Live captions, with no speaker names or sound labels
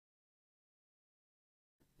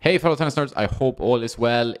Hey fellow tennis nerds, I hope all is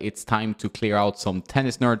well. It's time to clear out some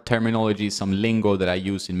tennis nerd terminology, some lingo that I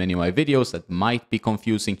use in many of my videos that might be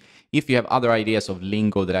confusing. If you have other ideas of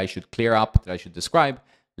lingo that I should clear up, that I should describe,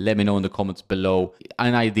 let me know in the comments below.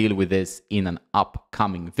 And I deal with this in an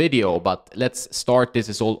upcoming video. But let's start. This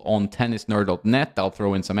is all on tennisnerd.net. I'll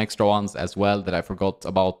throw in some extra ones as well that I forgot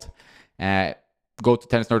about. Go to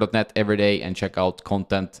tennisnerd.net every day and check out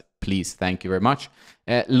content. Please, thank you very much.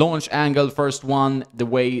 Launch angle, first one, the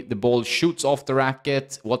way the ball shoots off the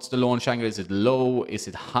racket. What's the launch angle? Is it low? Is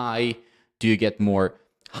it high? Do you get more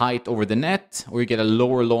height over the net? Or you get a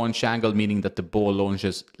lower launch angle, meaning that the ball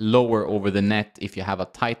launches lower over the net if you have a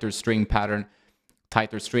tighter string pattern,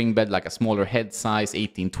 tighter string bed, like a smaller head size,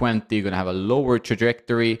 1820, you're going to have a lower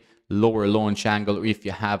trajectory, lower launch angle. Or if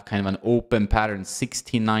you have kind of an open pattern,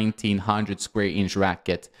 16, 1900 square inch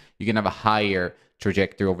racket, you can have a higher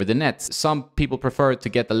trajectory over the net. Some people prefer to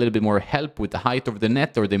get a little bit more help with the height over the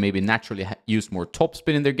net, or they maybe naturally use more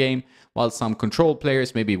topspin in their game, while some control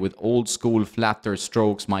players, maybe with old school flatter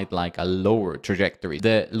strokes, might like a lower trajectory.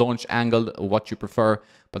 The launch angle, what you prefer,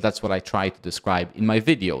 but that's what I try to describe in my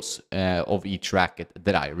videos of each racket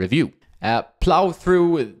that I review. Plow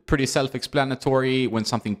through, pretty self-explanatory. When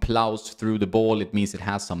something plows through the ball, it means it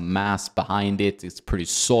has some mass behind it. It's pretty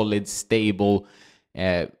solid, stable.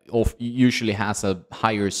 Usually has a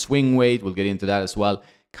higher swing weight. We'll get into that as well.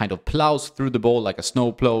 Kind of plows through the ball like a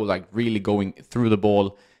snow plow, like really going through the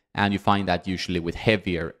ball. And you find that usually with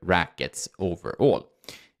heavier rackets overall.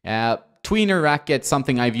 Tweener racket,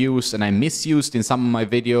 something I've used and I misused in some of my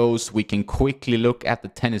videos. We can quickly look at the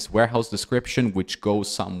Tennis Warehouse description, which goes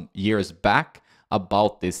some years back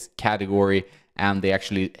about this category. And they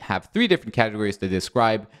actually have 3 different categories they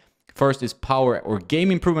describe. First is power or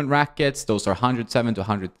game improvement rackets. Those are 107 to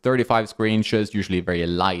 135 square inches, usually very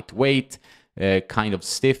lightweight, kind of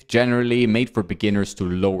stiff generally, made for beginners to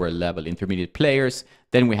lower level intermediate players.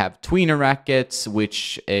 Then we have tweener rackets,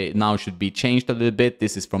 which now should be changed a little bit.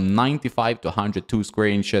 This is from 95 to 102 square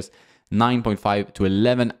inches, 9.5 to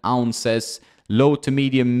 11 ounces, low to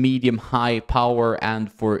medium, medium high power, and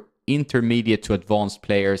for intermediate to advanced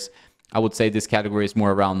players. I would say this category is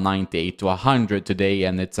more around 98 to 100 today,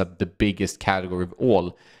 and it's the biggest category of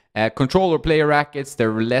all. Controller player rackets,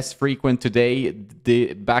 they're less frequent today.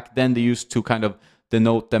 Back then, they used to kind of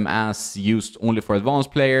denote them as used only for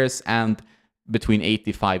advanced players and between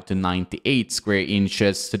 85 to 98 square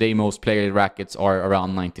inches. Today, most player rackets are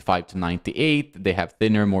around 95 to 98. They have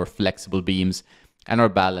thinner, more flexible beams and are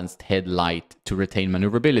balanced headlight to retain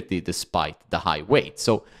maneuverability despite the high weight.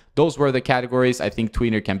 So those were the categories. I think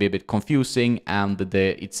tweener can be a bit confusing, and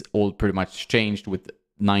it's all pretty much changed with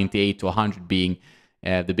 98 to 100 being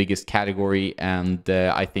the biggest category, and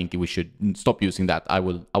I think we should stop using that. I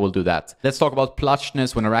will do that. Let's talk about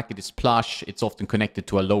plushness. When a racket is plush, it's often connected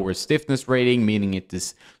to a lower stiffness rating, meaning it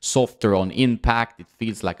is softer on impact. It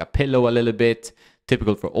feels like a pillow a little bit.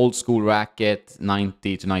 Typical for old school racket,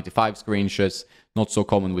 90 to 95 square inches. Not so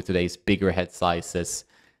common with today's bigger head sizes.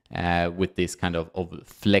 With this kind of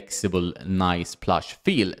flexible, nice plush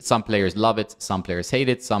feel. Some players love it, some players hate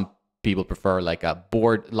it. Some people prefer like a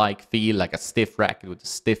board-like feel, like a stiff racket with a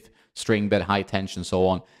stiff string bed, high tension, so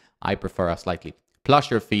on. I prefer a slightly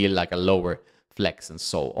plusher feel, like a lower flex and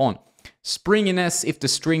so on. Springiness, if the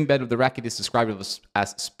string bed of the racket is described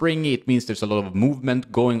as springy, it means there's a lot of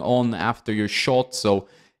movement going on after your shot, so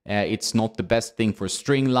it's not the best thing for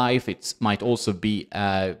string life. It might also be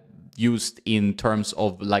used in terms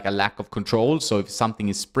of like a lack of control. So if something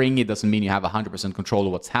is springy, it doesn't mean you have 100% control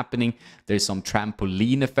of what's happening. There's some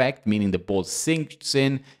trampoline effect, meaning the ball sinks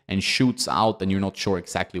in and shoots out and you're not sure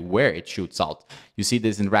exactly where it shoots out. You see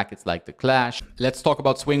this in rackets like the Clash. Let's talk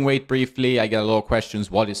about swing weight briefly. I get a lot of questions.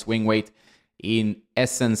 What is swing weight? In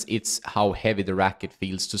essence, it's how heavy the racket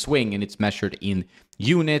feels to swing, and it's measured in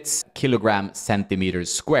units, kilogram,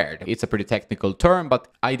 centimeters squared. It's a pretty technical term, but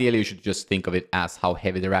ideally you should just think of it as how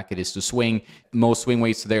heavy the racket is to swing. Most swing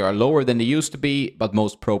weights today are lower than they used to be, but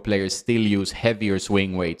most pro players still use heavier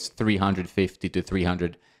swing weights, 350 to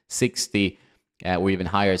 360, or even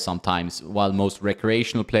higher sometimes, while most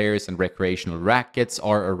recreational players and recreational rackets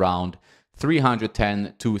are around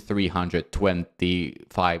 310 to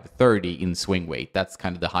 325, 30 in swing weight. That's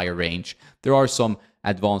kind of the higher range. There are some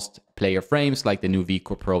advanced player frames like the new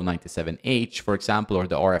VCore Pro 97H, for example, or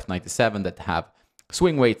the RF 97 that have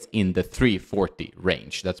swing weights in the 340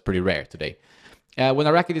 range. That's pretty rare today. When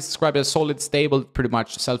a racket is described as solid, stable, pretty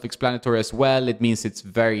much self-explanatory as well. It means it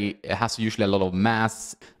has usually a lot of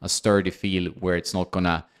mass, a sturdy feel where it's not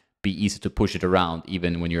gonna be easy to push it around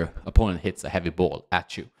even when your opponent hits a heavy ball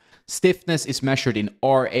at you. Stiffness is measured in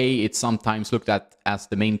RA. It's sometimes looked at as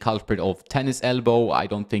the main culprit of tennis elbow. I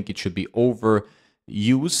don't think it should be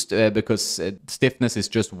overused because stiffness is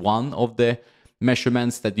just one of the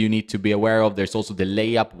measurements that you need to be aware of. There's also the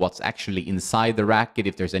layup, what's actually inside the racket,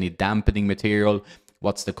 if there's any dampening material,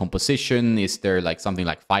 what's the composition, is there like something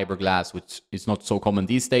like fiberglass, which is not so common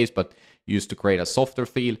these days, but used to create a softer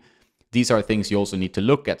feel. These are things you also need to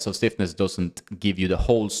look at. So stiffness doesn't give you the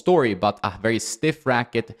whole story, but a very stiff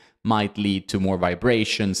racket might lead to more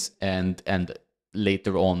vibrations and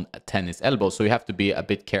later on a tennis elbow. So you have to be a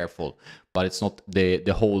bit careful, but it's not the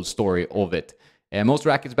whole story of it. Most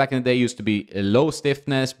rackets back in the day used to be low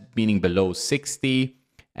stiffness, meaning below 60.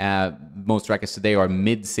 Most rackets today are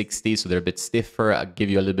mid 60, so they're a bit stiffer, give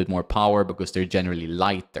you a little bit more power because they're generally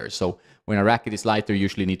lighter. So when a racket is lighter, you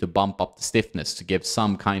usually need to bump up the stiffness to give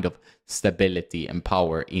some kind of stability and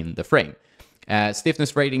power in the frame.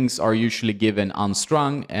 Stiffness ratings are usually given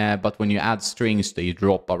unstrung, but when you add strings, they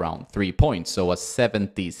drop around 3 points. So a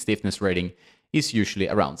 70 stiffness rating is usually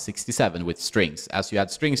around 67 with strings. As you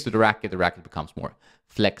add strings to the racket becomes more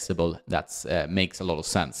flexible. That makes a lot of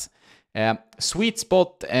sense. Sweet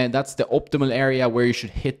spot, that's the optimal area where you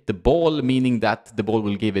should hit the ball, meaning that the ball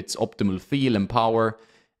will give its optimal feel and power,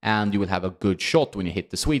 and you will have a good shot when you hit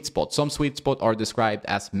the sweet spot. Some sweet spots are described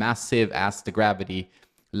as massive, as the gravity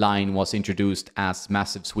line was introduced as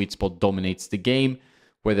massive sweet spot dominates the game.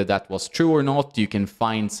 Whether that was true or not, you can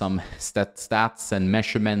find some stats and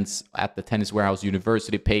measurements at the Tennis Warehouse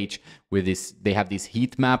University page where they have these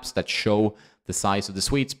heat maps that show the size of the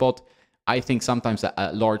sweet spot. I think sometimes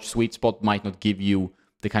a large sweet spot might not give you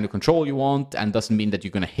the kind of control you want and doesn't mean that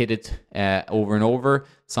you're going to hit it over and over.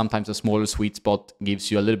 Sometimes a smaller sweet spot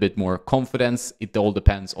gives you a little bit more confidence. It all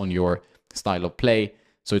depends on your style of play.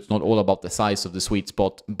 So it's not all about the size of the sweet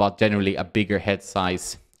spot, but generally a bigger head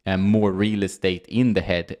size and more real estate in the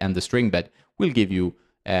head and the string bed will give you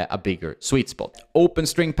a bigger sweet spot. Open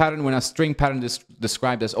string pattern. When a string pattern is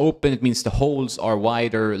described as open, it means the holes are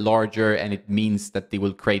wider, larger, and it means that they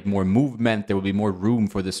will create more movement. There will be more room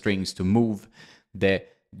for the strings to move. The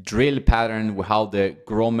drill pattern, how the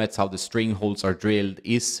grommets, how the string holes are drilled,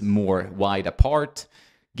 is more wide apart,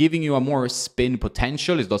 giving you a more spin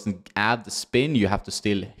potential. It doesn't add the spin. You have to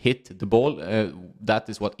still hit the ball. That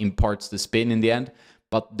is what imparts the spin in the end.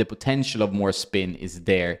 But the potential of more spin is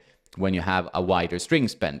there when you have a wider string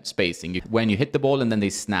spacing. When you hit the ball and then they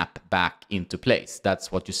snap back into place.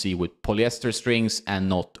 That's what you see with polyester strings and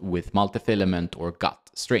not with multifilament or gut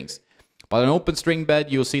strings. But an open string bed,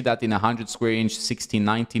 you'll see that in a 100 square inch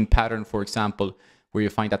 1619 pattern, for example, where you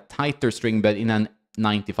find a tighter string bed in an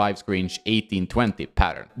 95 square inch 1820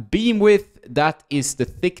 pattern. Beam width, that is the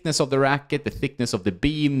thickness of the racket, the thickness of the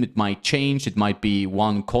beam. It might change. It might be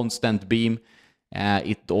one constant beam.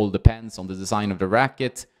 It all depends on the design of the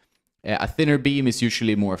racket. A thinner beam is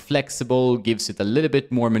usually more flexible, gives it a little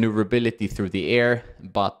bit more maneuverability through the air,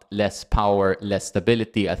 but less power, less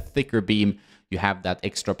stability. A thicker beam, you have that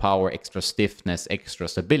extra power, extra stiffness, extra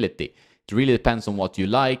stability. It really depends on what you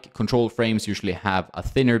like. Control frames usually have a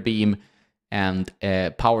thinner beam, and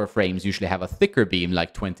power frames usually have a thicker beam,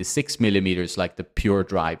 like 26 millimeters, like the Pure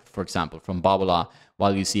Drive, for example, from Babolat,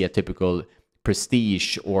 while you see a typical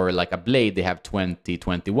Prestige or like a Blade, they have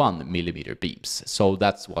 21 millimeter beams. So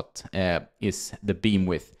that's what is the beam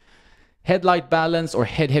width. Headlight balance or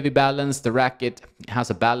head heavy balance. The racket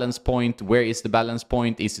has a balance point. Where is the balance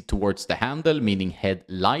point? Is it towards the handle, meaning head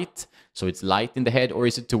light, so it's light in the head, or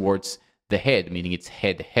is it towards the head, meaning it's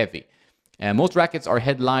head heavy? Most rackets are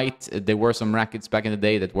head light. There were some rackets back in the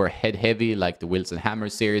day that were head heavy, like the Wilson Hammer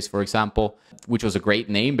series, for example, which was a great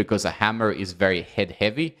name because a hammer is very head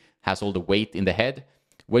heavy, has all the weight in the head.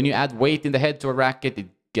 When you add weight in the head to a racket, it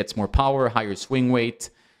gets more power, higher swing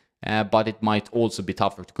weight, but it might also be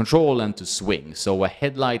tougher to control and to swing. So a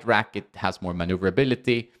headlight racket has more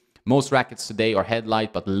maneuverability. Most rackets today are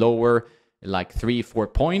headlight, but lower, like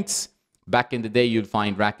 3-4 points. Back in the day, you'd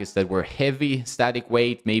find rackets that were heavy, static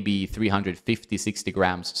weight, maybe 350-60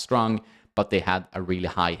 grams strung, but they had a really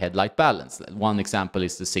high headlight balance. One example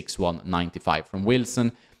is the 6195 from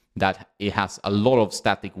Wilson, that it has a lot of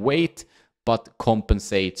static weight, but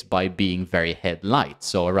compensates by being very headlight,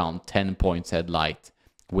 so around 10 points headlight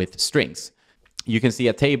with strings. You can see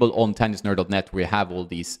a table on tennisnerd.net where you have all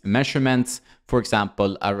these measurements. For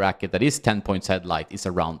example, a racket that is 10 points headlight is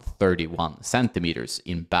around 31 centimeters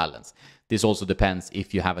in balance. This also depends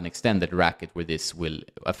if you have an extended racket where this will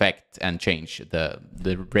affect and change the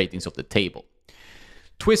ratings of the table.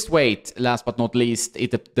 Twist weight, last but not least,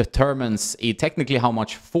 it determines technically how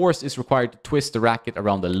much force is required to twist the racket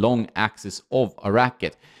around the long axis of a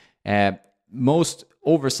racket. Most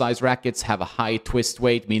Oversized rackets have a high twist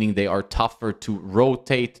weight, meaning they are tougher to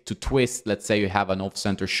rotate, to twist. Let's say you have an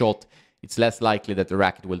off-center shot, it's less likely that the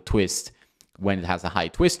racket will twist when it has a high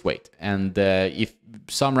twist weight. And if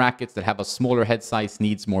some rackets that have a smaller head size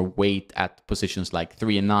needs more weight at positions like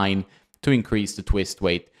 3 and 9 to increase the twist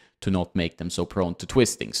weight to not make them so prone to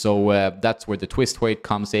twisting. So that's where the twist weight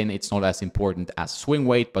comes in. It's not as important as swing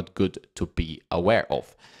weight, but good to be aware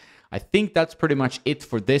of. I think that's pretty much it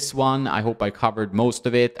for this one. I hope I covered most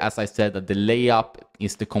of it. As I said, the layup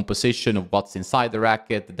is the composition of what's inside the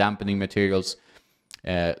racket, the dampening materials,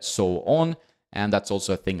 so on. And that's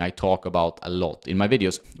also a thing I talk about a lot in my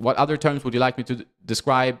videos. What other terms would you like me to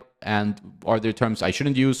describe? And are there terms I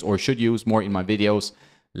shouldn't use or should use more in my videos?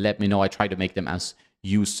 Let me know. I try to make them as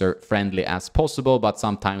user-friendly as possible, but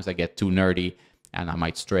sometimes I get too nerdy and I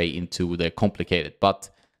might stray into the complicated. But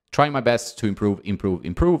trying my best to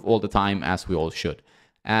improve all the time, as we all should.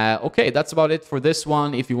 Okay, that's about it for this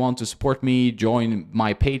one. If you want to support me, join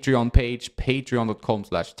my Patreon page,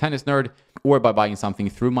 patreon.com/tennisnerd, or by buying something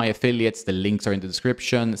through my affiliates. The links are in the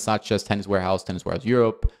description, such as Tennis Warehouse, Tennis Warehouse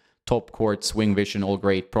Europe, Top Court, Swing Vision, all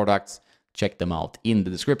great products. Check them out in the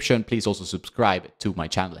description. Please also subscribe to my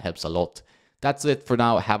channel, it helps a lot. That's it for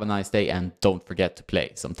now. Have a nice day, and don't forget to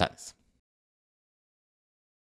play some tennis.